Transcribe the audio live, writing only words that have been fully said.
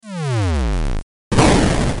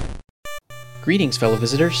Greetings, fellow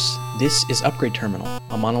visitors. This is Upgrade Terminal,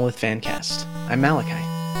 a Monolith fancast. I'm Malachi.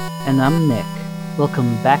 And I'm Nick.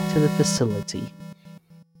 Welcome back to the facility.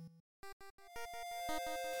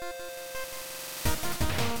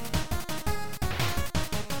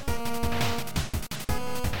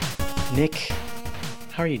 Nick,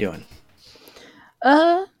 how are you doing?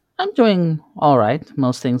 I'm doing alright,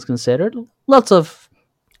 most things considered. Lots of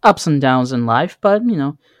ups and downs in life, but,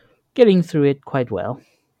 getting through it quite well.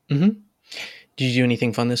 Mm-hmm. Did you do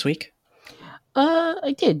anything fun this week?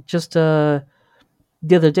 I did. Just, the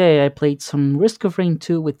other day I played some Risk of Rain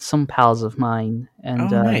 2 with some pals of mine.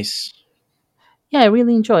 And, Nice. yeah, I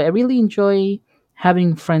really enjoy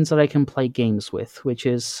having friends that I can play games with, which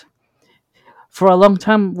is, for a long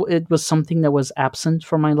time, it was something that was absent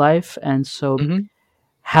from my life, and so Mm-hmm.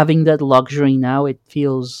 having that luxury now, it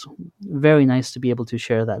feels very nice to be able to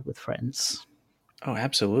share that with friends. Oh,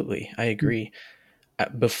 absolutely. I agree.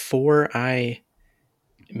 Before I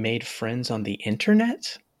made friends on the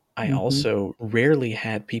internet, I Mm-hmm. also rarely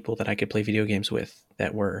had people that I could play video games with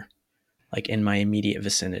that were like in my immediate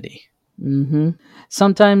vicinity. Mm-hmm.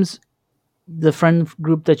 Sometimes the friend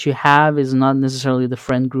group that you have is not necessarily the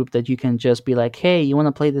friend group that you can just be like, hey, you want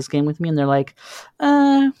to play this game with me? And they're like,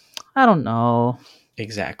 I don't know.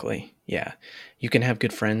 Exactly. Yeah. You can have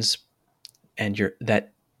good friends and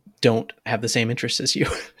that don't have the same interests as you.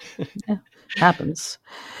 Yeah, happens.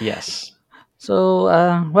 Yes. So,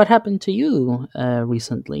 what happened to you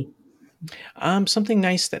recently? Something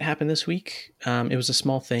nice that happened this week. It was a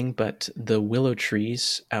small thing, but the willow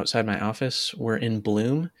trees outside my office were in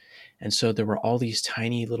bloom. And so there were all these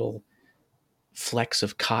tiny little flecks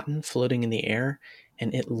of cotton floating in the air.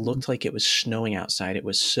 And it looked like it was snowing outside. It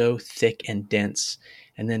was so thick and dense.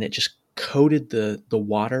 And then it just coated the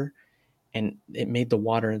water, and it made the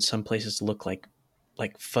water in some places look like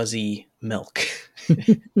fuzzy milk.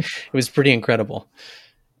 It was pretty incredible.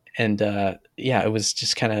 And yeah, it was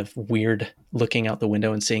just kind of weird looking out the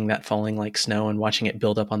window and seeing that falling like snow and watching it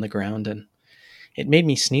build up on the ground. And it made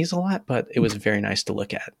me sneeze a lot, but it was very nice to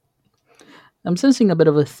look at. I'm sensing a bit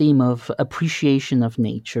of a theme of appreciation of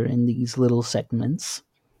nature in these little segments.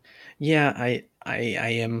 Yeah, I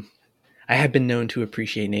am. I have been known to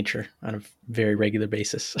appreciate nature on a very regular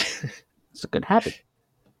basis. It's a good habit.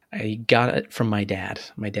 I got it from my dad.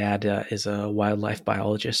 My dad is a wildlife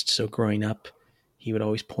biologist, so growing up, he would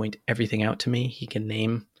always point everything out to me. He can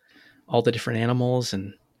name all the different animals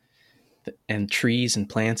and trees and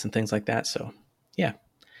plants and things like that. So, yeah,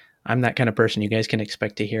 I'm that kind of person. You guys can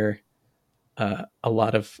expect to hear a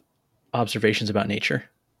lot of observations about nature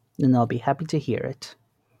And I'll be happy to hear it.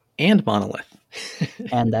 and Monolith.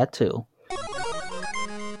 And that too.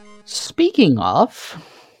 Speaking of,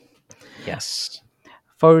 Yes.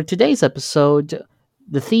 for today's episode,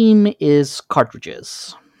 the theme is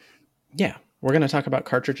cartridges. Yeah, we're going to talk about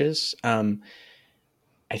cartridges.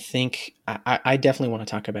 I think I definitely want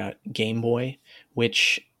to talk about Game Boy,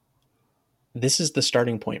 which this is the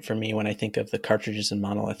starting point for me when I think of the cartridges in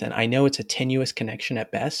Monolith. And I know it's a tenuous connection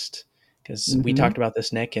at best, because we Mm-hmm. talked about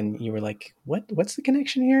this, Nick, and you were like, what's the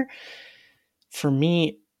connection here? For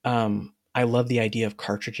me, I love the idea of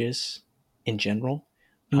cartridges in general.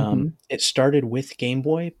 Mm-hmm. It started with Game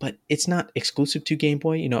Boy, but it's not exclusive to Game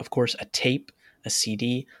Boy. You know, of course, a tape, a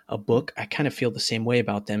CD, a book, I kind of feel the same way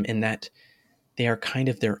about them, in that they are kind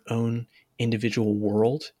of their own individual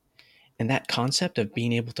world. And that concept of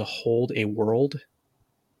being able to hold a world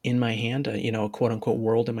in my hand, a quote unquote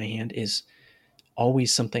world in my hand, is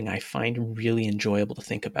always something I find really enjoyable to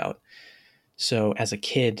think about. So as a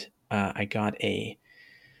kid, I got a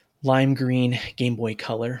lime green Game Boy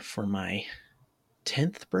Color for my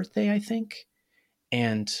 10th birthday, I think.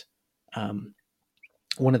 And um,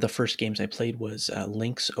 one of the first games I played was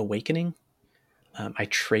Link's Awakening. I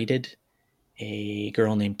traded a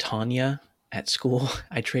girl named Tanya at school.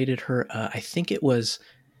 I traded her, I think it was,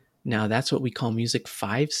 now that's what we call Music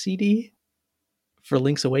 5 CD for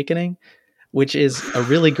Link's Awakening, which is a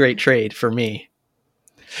really great trade for me.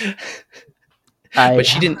 But I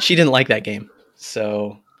she didn't like that game.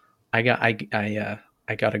 So I got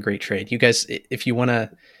a great trade. You guys, if you want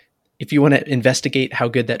to investigate how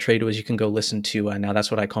good that trade was, you can go listen to Now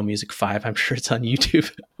That's What I Call Music 5. I'm sure it's on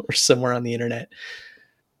YouTube or somewhere on the internet.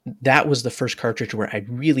 That was the first cartridge where I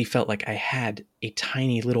really felt like I had a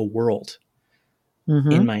tiny little world in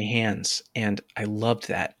mm-hmm. my hands, and I loved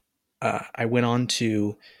that. I went on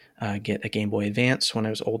to get a Game Boy Advance when I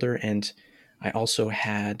was older, and I also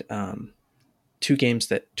had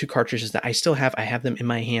two cartridges that I still have. I have them in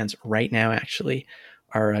my hands right now, actually,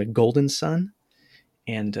 are Golden Sun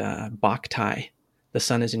and Bok Tai. The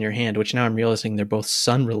sun is in your hand, which now I'm realizing they're both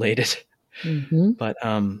sun related. Mm-hmm. But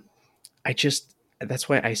I just that's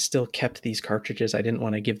why I still kept these cartridges. I didn't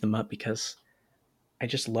want to give them up because I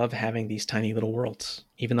just love having these tiny little worlds,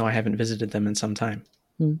 even though I haven't visited them in some time.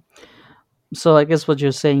 Mm. So I guess what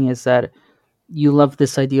you're saying is that you love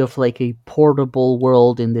this idea of like a portable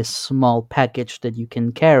world in this small package that you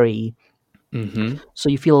can carry. Mm-hmm. So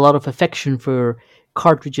you feel a lot of affection for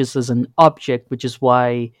cartridges as an object, which is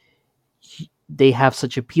why they have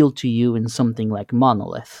such appeal to you in something like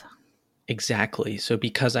Monolith. Exactly. So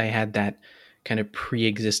because I had that kind of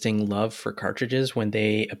pre-existing love for cartridges when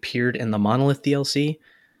they appeared in the Monolith DLC,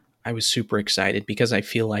 I was super excited because I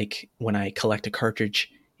feel like when I collect a cartridge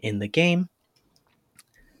in the game,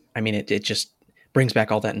 I mean it just brings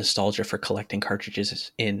back all that nostalgia for collecting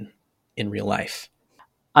cartridges in real life.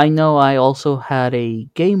 I know I also had a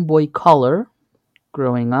Game Boy Color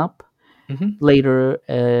growing up. Mm-hmm.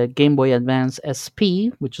 Later, Game Boy Advance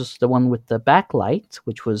SP, which is the one with the backlight,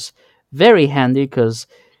 which was very handy because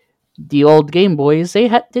the old Game Boys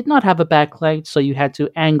did not have a backlight, so you had to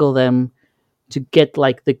angle them to get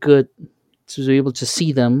like the good to be able to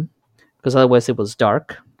see them, because otherwise it was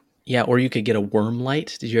dark. Yeah, or you could get a worm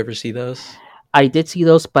light. Did you ever see those? I did see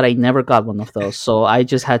those, but I never got one of those, so I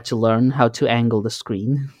just had to learn how to angle the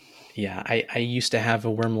screen. Yeah, I used to have a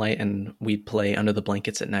worm light and we'd play under the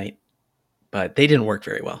blankets at night, but they didn't work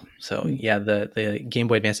very well. So yeah, the Game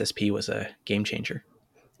Boy Advance SP was a game changer.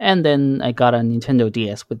 And then I got a Nintendo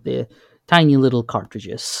DS with the tiny little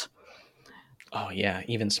cartridges. Oh yeah,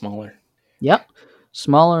 even smaller. Yep,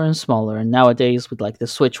 smaller and smaller. And nowadays, with like the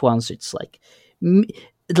Switch ones, it's mi-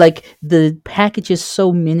 like the package is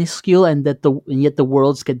so minuscule, and yet the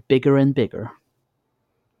worlds get bigger and bigger.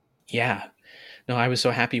 Yeah. No, I was so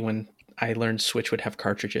happy when I learned Switch would have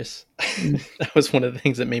cartridges. Mm, That was one of the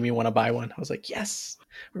things that made me want to buy one. I was like, yes,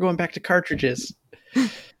 we're going back to cartridges.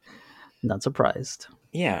 Not surprised.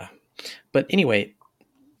 Yeah. But anyway,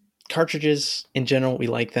 cartridges in general, we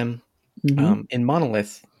like them. Hmm. In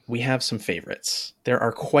Monolith, we have some favorites. There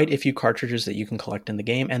are quite a few cartridges that you can collect in the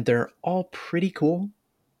game, and they're all pretty cool.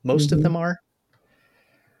 Most of Hmm. them are,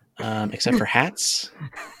 except for hats.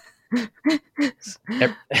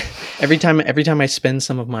 Every time I spend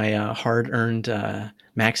some of my hard-earned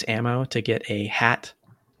max ammo to get a hat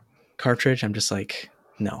cartridge, I'm just like,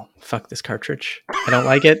 no, fuck this cartridge. I don't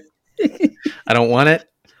like it. I don't want it.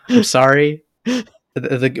 I'm sorry.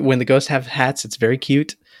 When the ghosts have hats, it's very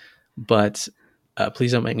cute, but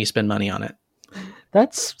please don't make me spend money on it.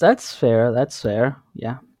 That's fair. That's fair.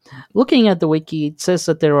 Yeah. Looking at the wiki, it says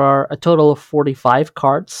that there are a total of 45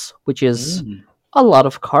 cards, which is Mm. a lot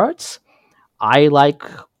of cards. I like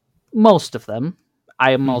most of them.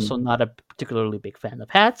 I am Mhm. also not a particularly big fan of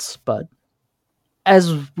hats, but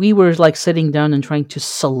as we were like sitting down and trying to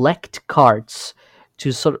select cards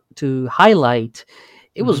to highlight,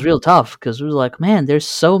 it was Mhm. real tough because we were like, man, there's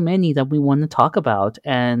so many that we want to talk about,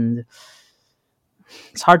 and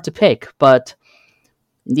it's hard to pick. But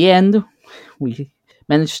in the end, we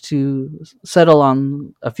managed to settle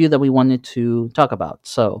on a few that we wanted to talk about.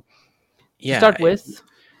 So to Yeah. start with,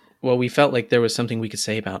 Well, we felt like there was something we could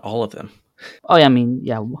say about all of them. oh yeah, I mean,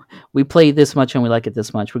 yeah, we play this much and we like it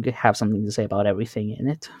this much. We could have something to say about everything in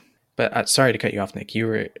it. But sorry to cut you off, Nick.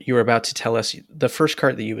 You were about to tell us the first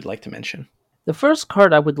card that you would like to mention. The first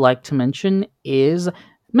card I would like to mention is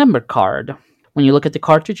Member Card. When you look at the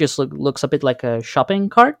cartridge, it looks a bit like a shopping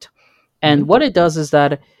cart. Hmm. And what it does is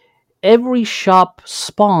that every shop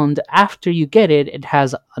spawned after you get it, it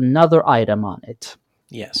has another item on it.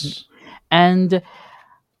 Yes. And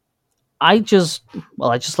I just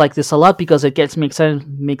like this a lot because it gets me excited,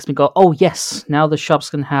 makes me go, oh yes, now the shops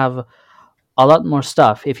can have a lot more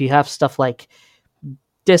stuff. If you have stuff like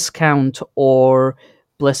Discount or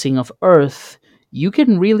Blessing of Earth, you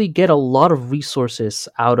can really get a lot of resources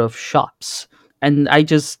out of shops. And I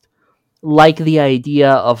just like the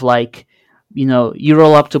idea of like, you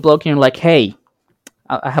roll up to bloke and you're like, hey,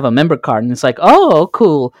 I have a member card, and it's like, oh,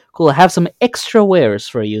 cool, cool. I have some extra wares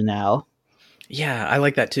for you now. Yeah, I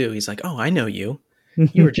like that too. He's like, "Oh, I know you.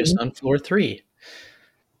 You were just on floor 3."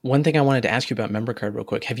 One thing I wanted to ask you about member card real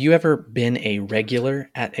quick. Have you ever been a regular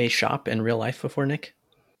at a shop in real life before, Nick?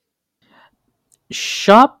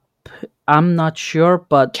 Shop, I'm not sure,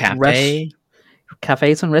 but Cafe?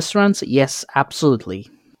 cafes and restaurants, yes, absolutely.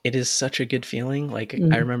 It is such a good feeling. Like I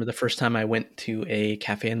Mm. remember the first time I went to a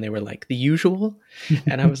cafe and they were like, "The usual?"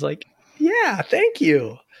 And I was like, "Yeah, thank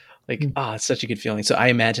you." Like, it's such a good feeling. So I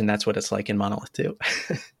imagine that's what it's like in Monolith too.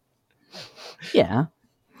 Yeah,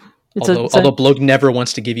 although it's a although Bloke never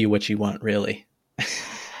wants to give you what you want, really,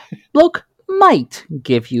 bloke might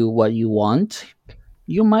give you what you want.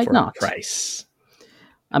 You might for a not. price.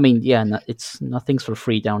 I mean, yeah, no, it's nothing's for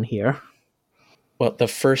free down here. Well, the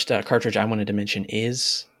first cartridge I wanted to mention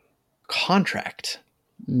is Contract.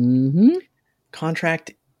 Mm-hmm.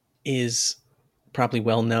 Contract is probably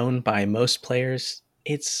well known by most players.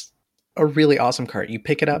 It's a really awesome card. You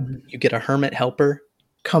pick it up, you get a Hermit Helper.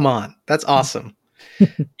 Come on, that's awesome.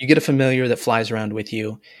 You get a familiar that flies around with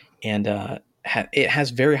you, and it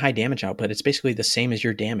has very high damage output. It's basically the same as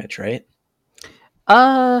your damage, right?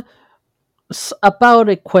 Uh, about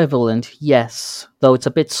equivalent, yes, though it's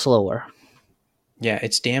a bit slower. Yeah,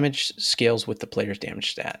 its damage scales with the player's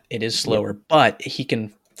damage stat. It is Yep. slower, but he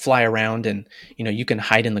can fly around, and you can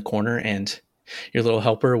hide in the corner, and your little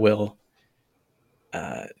helper will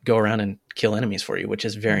go around and kill enemies for you, which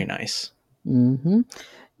is very nice. Mm-hmm.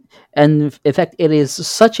 And in fact, it is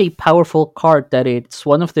such a powerful card that it's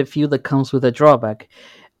one of the few that comes with a drawback,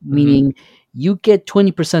 Hmm. meaning you get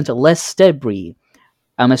 20% less debris.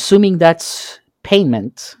 I'm assuming that's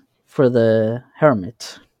payment for the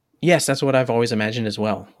hermit. Yes, that's what I've always imagined as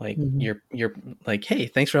well. Like Mm-hmm. you're like, hey,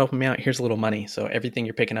 thanks for helping me out. Here's a little money. So everything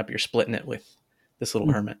you're picking up, you're splitting it with this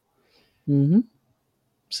little hermit. Mm-hmm.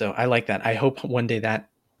 So I like that. I hope one day that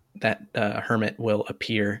hermit will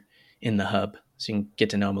appear in the hub, so you can get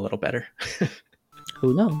to know him a little better.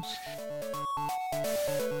 Who knows?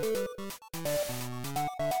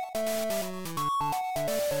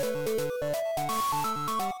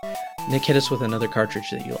 Nick, hit us with another cartridge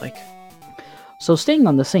that you like. So, staying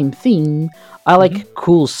on the same theme, I Hmm. like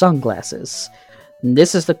cool sunglasses.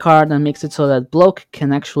 This is the card that makes it so that Bloke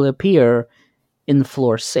can actually appear in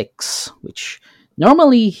floor 6, which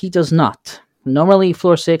normally he does not. Normally,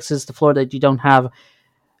 floor 6 is the floor that you don't have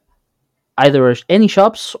either any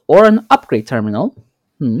shops or an upgrade terminal.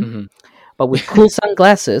 Hmm. Hmm. But with cool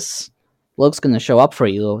sunglasses, Bloke's gonna show up for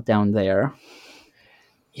you down there.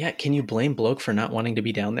 Yeah, can you blame Bloke for not wanting to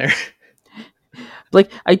be down there? Like,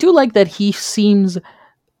 I do like that he seems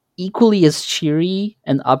equally as cheery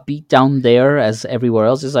and upbeat down there as everywhere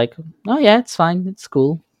else. Is like, oh yeah, it's fine, it's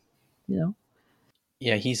cool, you know.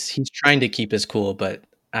 Yeah, he's trying to keep his cool, but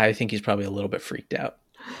I think he's probably a little bit freaked out.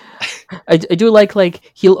 I do like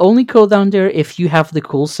he'll only go down there if you have the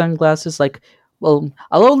cool sunglasses. Like, well,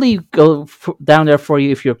 I'll only go down there for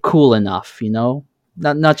you if you're cool enough, you know,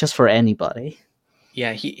 not just for anybody.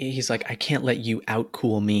 Yeah, he's like, I can't let you out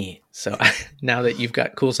cool me. So now that you've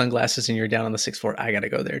got cool sunglasses and you're down on the sixth floor, I got to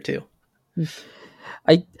go there too.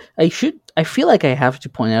 I I feel like I have to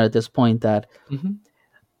point out at this point that Hmm.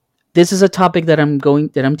 this is a topic that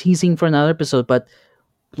I'm teasing for another episode, but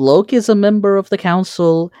Bloke is a member of the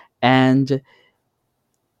council, and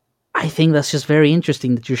I think that's just very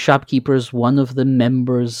interesting that your shopkeeper is one of the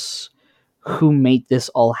members who made this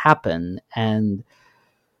all happen. And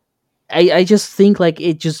I just think like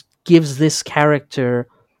it just gives this character,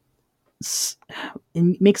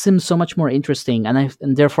 it makes him so much more interesting, and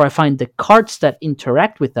therefore I find the cards that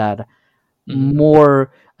interact with that Hmm.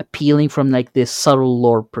 more appealing from like this subtle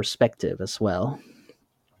lore perspective as well.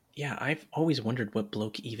 Yeah, I've always wondered what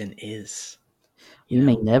bloke even is. You We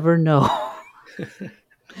may know, never know.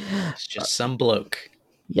 it's just some bloke.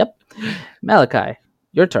 Yep. Malachi,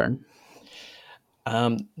 your turn.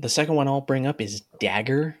 The second one I'll bring up is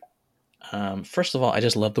dagger. First of all, I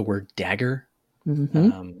just love the word dagger.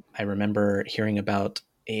 Mm-hmm. I remember hearing about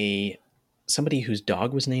somebody whose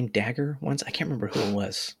dog was named Dagger once. I can't remember who it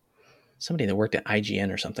was. Somebody that worked at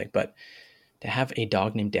IGN or something. But to have a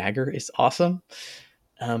dog named Dagger is awesome.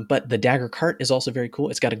 But the dagger cart is also very cool.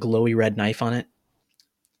 It's got a glowy red knife on it.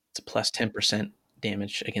 It's a plus 10%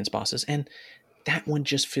 damage against bosses. And that one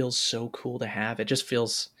just feels so cool to have. It just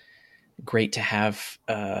feels great to have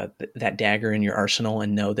that dagger in your arsenal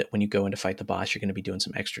and know that when you go in to fight the boss, you're going to be doing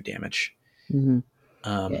some extra damage. Mm-hmm.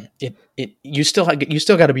 Yeah. You still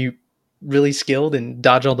got to be really skilled and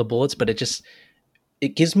dodge all the bullets, but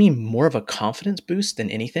it gives me more of a confidence boost than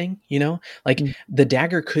anything, like the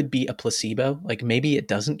dagger could be a placebo. Like maybe it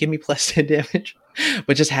doesn't give me plus 10 damage,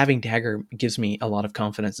 but just having dagger gives me a lot of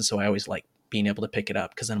confidence. And so I always like being able to pick it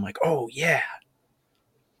up because then I'm like, oh yeah.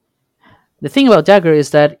 The thing about Dagger is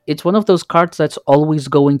that it's one of those cards that's always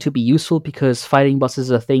going to be useful because fighting bosses is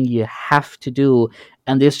a thing you have to do,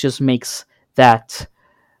 and this just makes that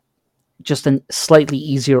just a slightly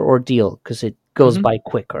easier ordeal because it goes Hmm. by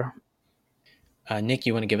quicker. Nick,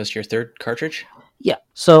 you want to give us your third cartridge? Yeah,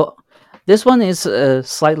 so this one is a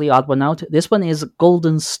slightly odd one out. This one is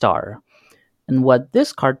Golden Star. And what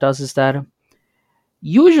this card does is that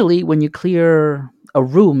usually when you clear a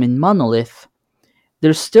room in Monolith,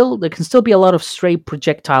 there can still be a lot of stray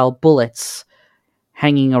projectile bullets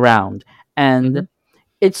hanging around. Hmm. And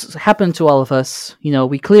it's happened to all of us. You know,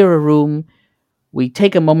 we clear a room, we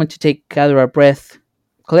take a moment to gather our breath,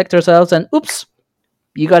 collect ourselves, and oops,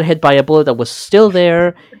 You got hit by a bullet that was still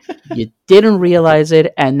there. You didn't realize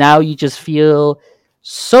it, and now you just feel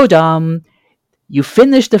so dumb. You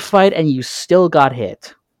finished the fight, and you still got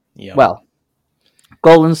hit. Yep. Well,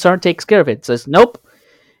 Golden Star takes care of it. It says, nope.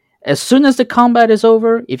 As soon as the combat is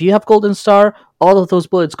over, if you have Golden Star, all of those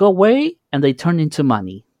bullets go away, and they turn into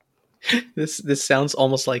money. This sounds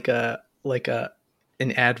almost like a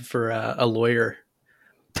an ad for a lawyer,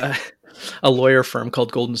 uh, a lawyer firm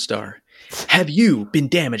called Golden Star. Have you been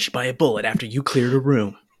damaged by a bullet after you cleared a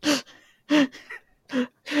room?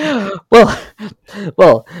 Well,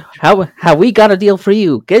 well, how we got a deal for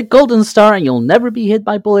you? Get Golden Star, and you'll never be hit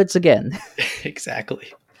by bullets again.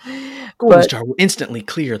 Exactly. Golden But Star will instantly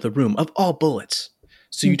clear the room of all bullets,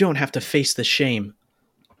 so you don't have to face the shame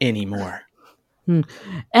anymore.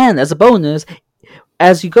 and as a bonus,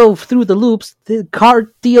 as you go through the loops, the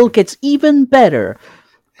card deal gets even better.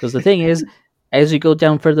 Because the thing is, as you go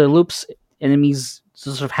down further loops, enemies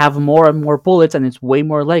sort of have more and more bullets, and it's way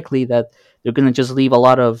more likely that they're going to just leave a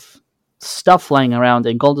lot of stuff lying around.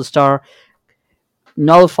 And Golden Star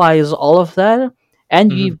nullifies all of that,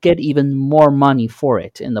 and Mhm. you get even more money for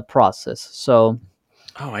it in the process. So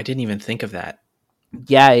Oh, I didn't even think of that.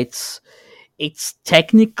 yeah, it's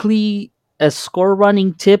technically a score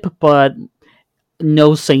running tip, but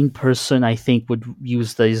no sane person, I think, would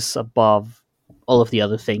use this above all of the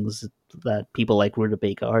other things that people like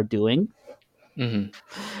Rutabaga are doing. Hmm.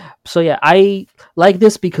 So yeah, I like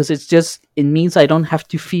this because it means I don't have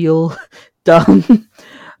to feel dumb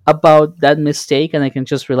about that mistake, and I can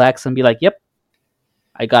just relax and be like, "Yep,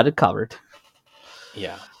 I got it covered."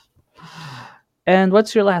 Yeah. And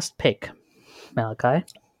what's your last pick, Malachi?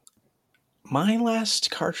 My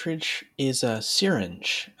last cartridge is a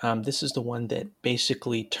syringe. This is the one that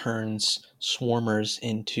basically turns swarmers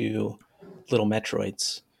into little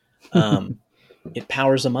Metroids. Um, it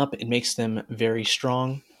powers them up, it makes them very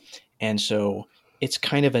strong, and so it's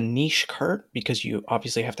kind of a niche cart because you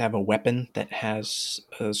obviously have to have a weapon that has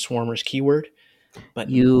a swarmer's keyword. But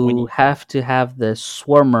when You you, have to have the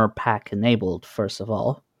Swarmer pack enabled first of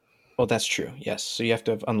all. oh, that's true. Yes, so you have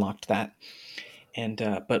to have unlocked that. And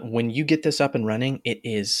but when you get this up and running, it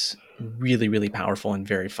is really, really powerful and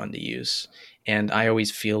very fun to use. And I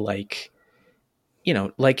always feel like,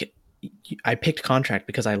 like I picked contract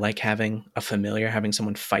because I like having a familiar, having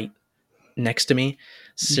someone fight next to me.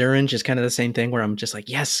 Syringe is kind of the same thing where I'm just like,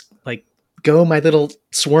 yes, like go, my little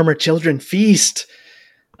swarmer children, feast.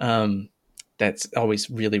 Um, that's always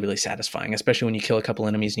really, really satisfying, especially when you kill a couple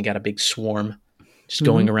enemies and you got a big swarm just Mm-hmm.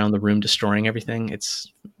 going around the room destroying everything.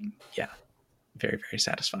 It's yeah, very, very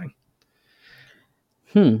satisfying.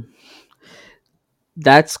 Hmm.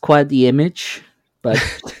 That's quite the image, but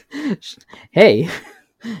hey,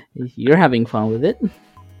 you're having fun with it.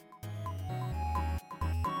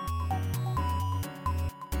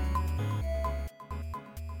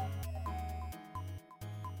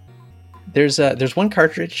 There's one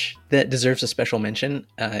cartridge that deserves a special mention.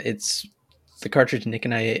 It's the cartridge Nick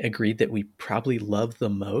and I agreed that we probably love the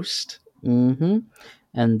most. Mm-hmm.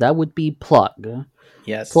 And that would be Plug.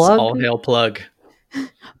 Yes, Plug all hail plug.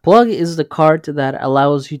 Plug is the card that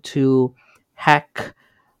allows you to hack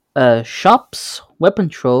shops, weapon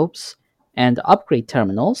tropes, and upgrade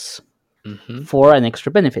terminals Hmm. for an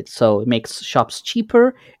extra benefit. So it makes shops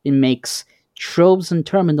cheaper, it makes tropes and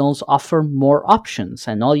terminals offer more options,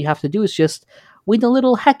 and all you have to do is just win a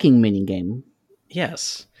little hacking minigame.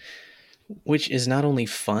 Yes, which is not only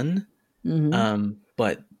fun, Mm-hmm.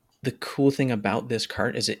 but the cool thing about this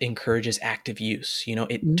cart is it encourages active use.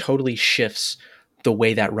 It totally shifts the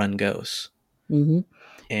way that run goes. Mm-hmm.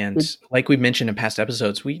 And It, like we mentioned in past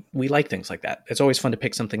episodes, we like things like that. It's always fun to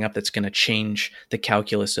pick something up that's going to change the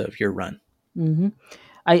calculus of your run. mm-hmm.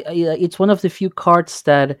 It's one of the few cards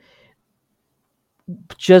that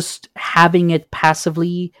just having it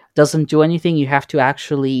passively doesn't do anything. You have to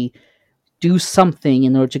actually do something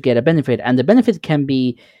in order to get a benefit, and the benefit can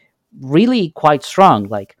be really quite strong.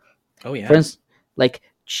 Like, Oh for yeah. instance, like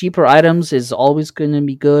cheaper items is always going to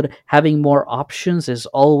be good. Having more options is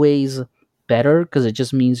always better because it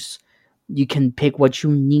just means you can pick what you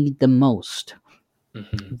need the most. Hmm.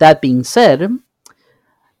 That being said,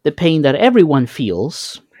 the pain that everyone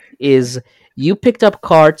feels is you picked up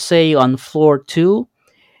cards, say, on floor 2,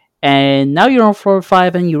 and now you're on floor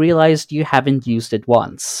 5 and you realized you haven't used it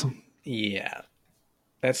once. Yeah,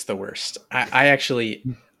 that's the worst. I actually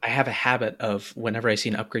I have a habit of whenever I see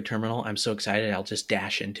an upgrade terminal, I'm so excited I'll just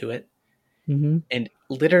dash into it. Mm-hmm. And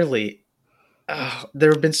literally,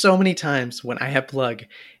 there have been so many times when I have plug,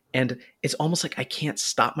 and it's almost like I can't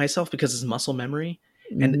stop myself because it's muscle memory.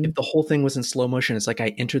 And Mm-hmm. if the whole thing was in slow motion, it's like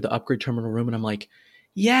I enter the upgrade terminal room and I'm like,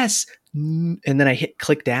 yes. And then I hit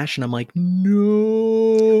click dash and I'm like,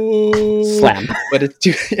 no, Slam. but it's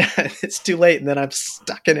too, yeah, it's too late. And then I'm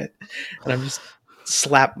stuck in it and I'm just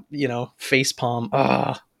slap, face palm.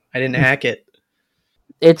 Oh, I didn't hack it.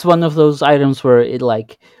 It's one of those items where it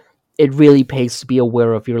really pays to be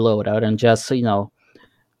aware of your loadout and just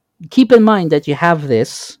keep in mind that you have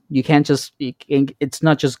this. You can't just it's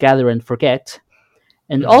not just gather and forget.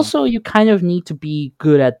 And Mhm. also, you kind of need to be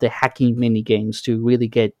good at the hacking mini games to really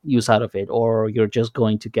get use out of it, or you're just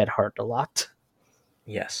going to get hurt a lot.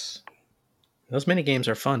 Yes. Those mini games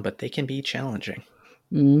are fun, but they can be challenging.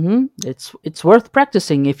 It's worth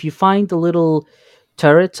practicing if you find the little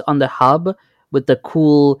turret on the hub with the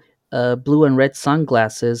cool blue and red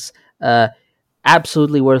sunglasses.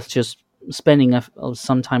 Absolutely worth just spending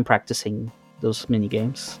some time practicing those mini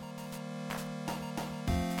games.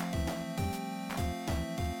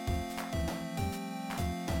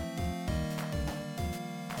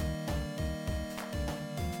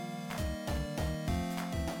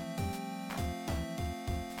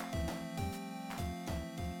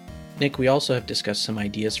 Nick, we also have discussed some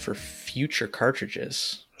ideas for future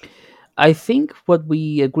cartridges. I think what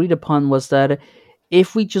we agreed upon was that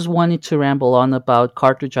if we just wanted to ramble on about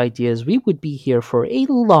cartridge ideas, we would be here for a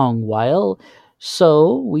long while.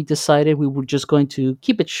 So we decided we were just going to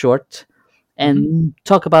keep it short Hmm. and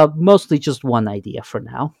talk about mostly just one idea for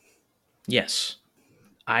now. Yes.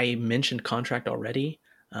 I mentioned contract already.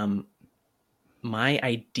 Um, my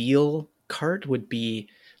ideal cart would be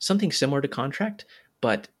something similar to contract,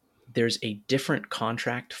 but there's a different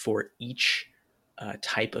contract for each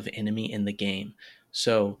type of enemy in the game.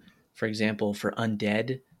 So, for example, for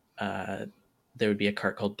undead, uh, there would be a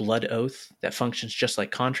cart called Blood Oath that functions just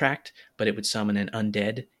like contract, but it would summon an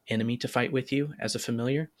undead enemy to fight with you as a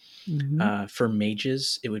familiar. Hmm. For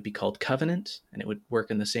mages, it would be called Covenant, and it would work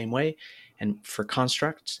in the same way. And for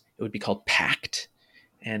constructs, it would be called Pact.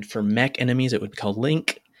 And for mech enemies, it would be called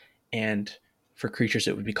Link. And for creatures,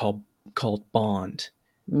 it would be called Bond.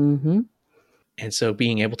 Hmm. And so,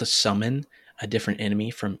 being able to summon a different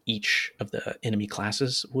enemy from each of the enemy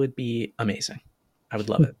classes would be amazing. I would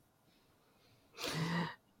love it.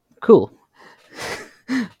 Cool.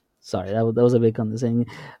 Sorry, that was a bit condescending.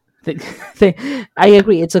 I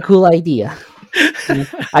agree. It's a cool idea.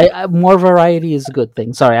 More variety is a good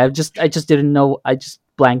thing. Sorry, I just didn't know. I just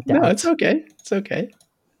blanked No, it's out. okay. It's okay.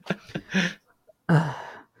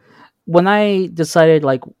 When I decided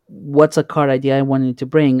like what's a card idea I wanted to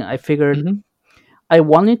bring, I figured Hmm. I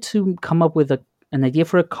wanted to come up with an idea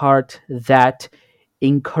for a card that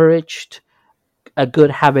encouraged a good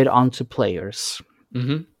habit onto players.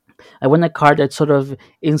 Hmm. I want a card that sort of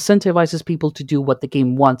incentivizes people to do what the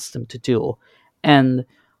game wants them to do. And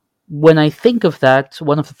when I think of that,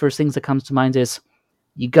 one of the first things that comes to mind is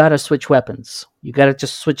you gotta switch weapons. You gotta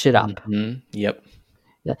just switch it up. Yep.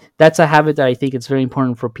 Yeah, that's a habit that I think it's very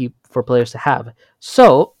important for players to have.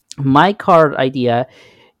 So my card idea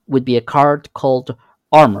would be a card called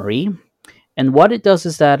Armory, and what it does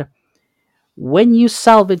is that when you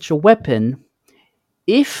salvage a weapon,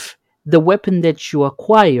 if the weapon that you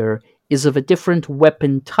acquire is of a different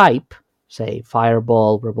weapon type, say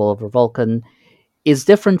Fireball, Revolver, Vulcan, is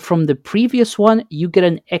different from the previous one, you get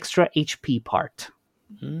an extra HP part.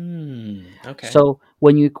 Okay. So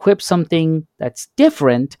when you equip something that's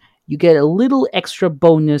different, you get a little extra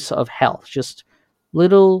bonus of health, just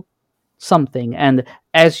little something. And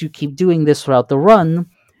as you keep doing this throughout the run,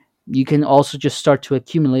 you can also just start to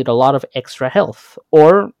accumulate a lot of extra health.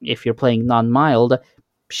 Or if you're playing non mild,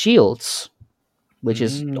 shields, which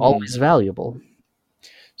is always Mm. valuable.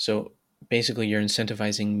 So basically, you're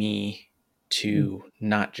incentivizing me to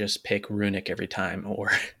not just pick runic every time,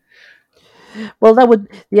 or Well,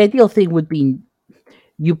 the ideal thing would be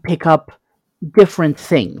you pick up different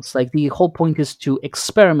things. Like the whole point is to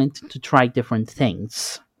experiment to try different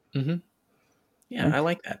things. hmm, yeah, Right? I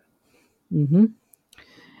like that. Hmm.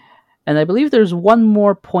 And I believe there's one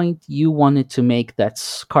more point you wanted to make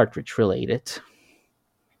that's cartridge related.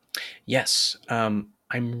 Yes, I'm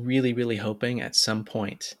really, really hoping at some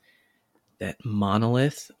point that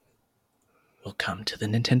Monolith will come to the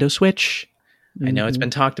Nintendo Switch. I know it's Hmm. been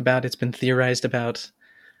talked about, it's been theorized about.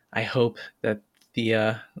 I hope that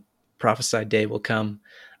the prophesied day will come.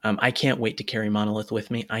 I can't wait to carry Monolith with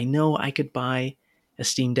me. I know I could buy a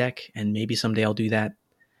Steam Deck, and maybe someday I'll do that.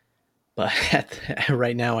 But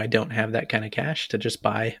right now, I don't have that kind of cash to just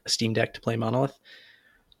buy a Steam Deck to play Monolith.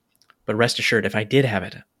 But rest assured, if I did have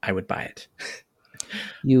it, I would buy it.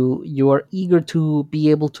 You are eager to be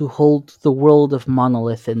able to hold the world of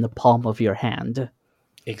Monolith in the palm of your hand.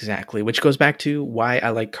 Exactly, which goes back to why I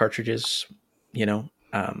like cartridges, you know,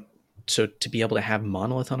 um, so to be able to have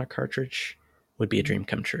Monolith on a cartridge would be a dream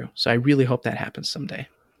come true. So I really hope that happens someday.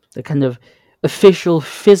 The kind of official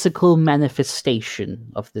physical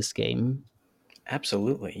manifestation of this game.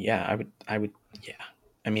 Absolutely. Yeah, I would yeah.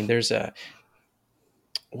 I mean, there's a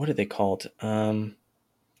what are they called?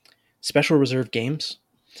 Special Reserve Games.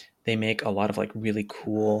 They make a lot of like really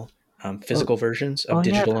cool Oh, physical versions oh of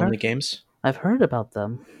yeah, digital only games. I've heard about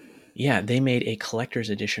them. Yeah, they made a collector's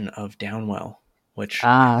edition of Downwell, which I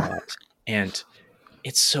Ah, bought. And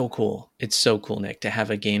it's so cool. It's so cool, Nick, to have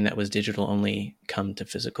a game that was digital only come to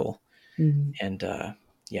physical. mhm. And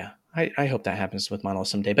yeah, I hope that happens with Monolith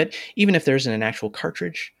someday. But even if there isn't an actual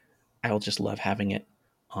cartridge, I'll just love having it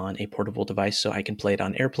on a portable device so I can play it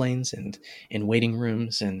on airplanes and in waiting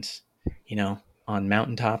rooms and, on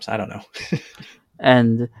mountaintops. I don't know.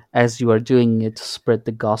 And as you are doing it, spread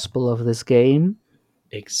the gospel of this game.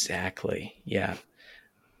 Exactly. Yeah.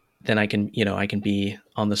 Then I can be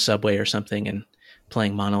on the subway or something and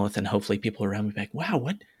playing Monolith, and hopefully people around me be like, "Wow,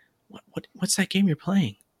 what's that game you're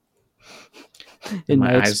playing?" And In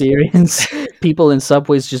my my eyes, experience, people in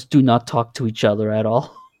subways just do not talk to each other at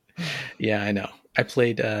all. yeah, I know. I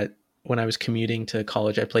played when I was commuting to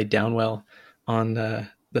college. I played Downwell on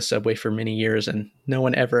the subway for many years, and no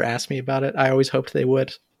one ever asked me about it. I always hoped they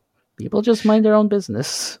would. People just mind their own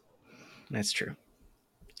business. That's true,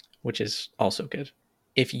 which is also good.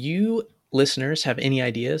 If you listeners have any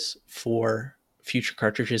ideas for future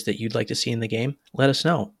cartridges that you'd like to see in the game, let us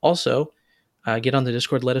know. Also, get on the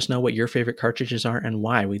Discord. Let us know what your favorite cartridges are and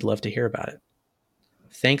why. We'd love to hear about it.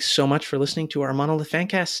 Thanks so much for listening to our Monolith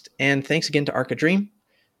Fancast, and thanks again to Arca Dream.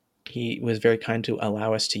 He was very kind to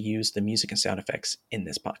allow us to use the music and sound effects in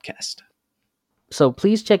this podcast. So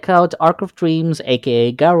please check out Arc of Dreams,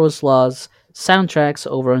 aka Garros Law's soundtracks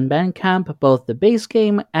over on Bandcamp, both the base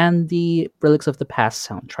game and the Relics of the Past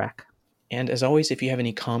soundtrack. And as always, if you have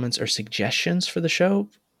any comments or suggestions for the show,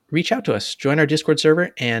 reach out to us. Join our Discord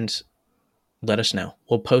server and let us know.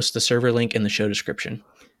 We'll post the server link in the show description.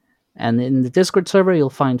 And in the Discord server, you'll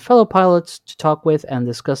find fellow pilots to talk with and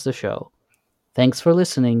discuss the show. Thanks for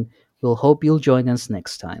listening. We'll hope you'll join us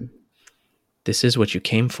next time. This is what you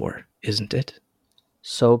came for, isn't it?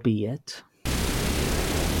 So be it.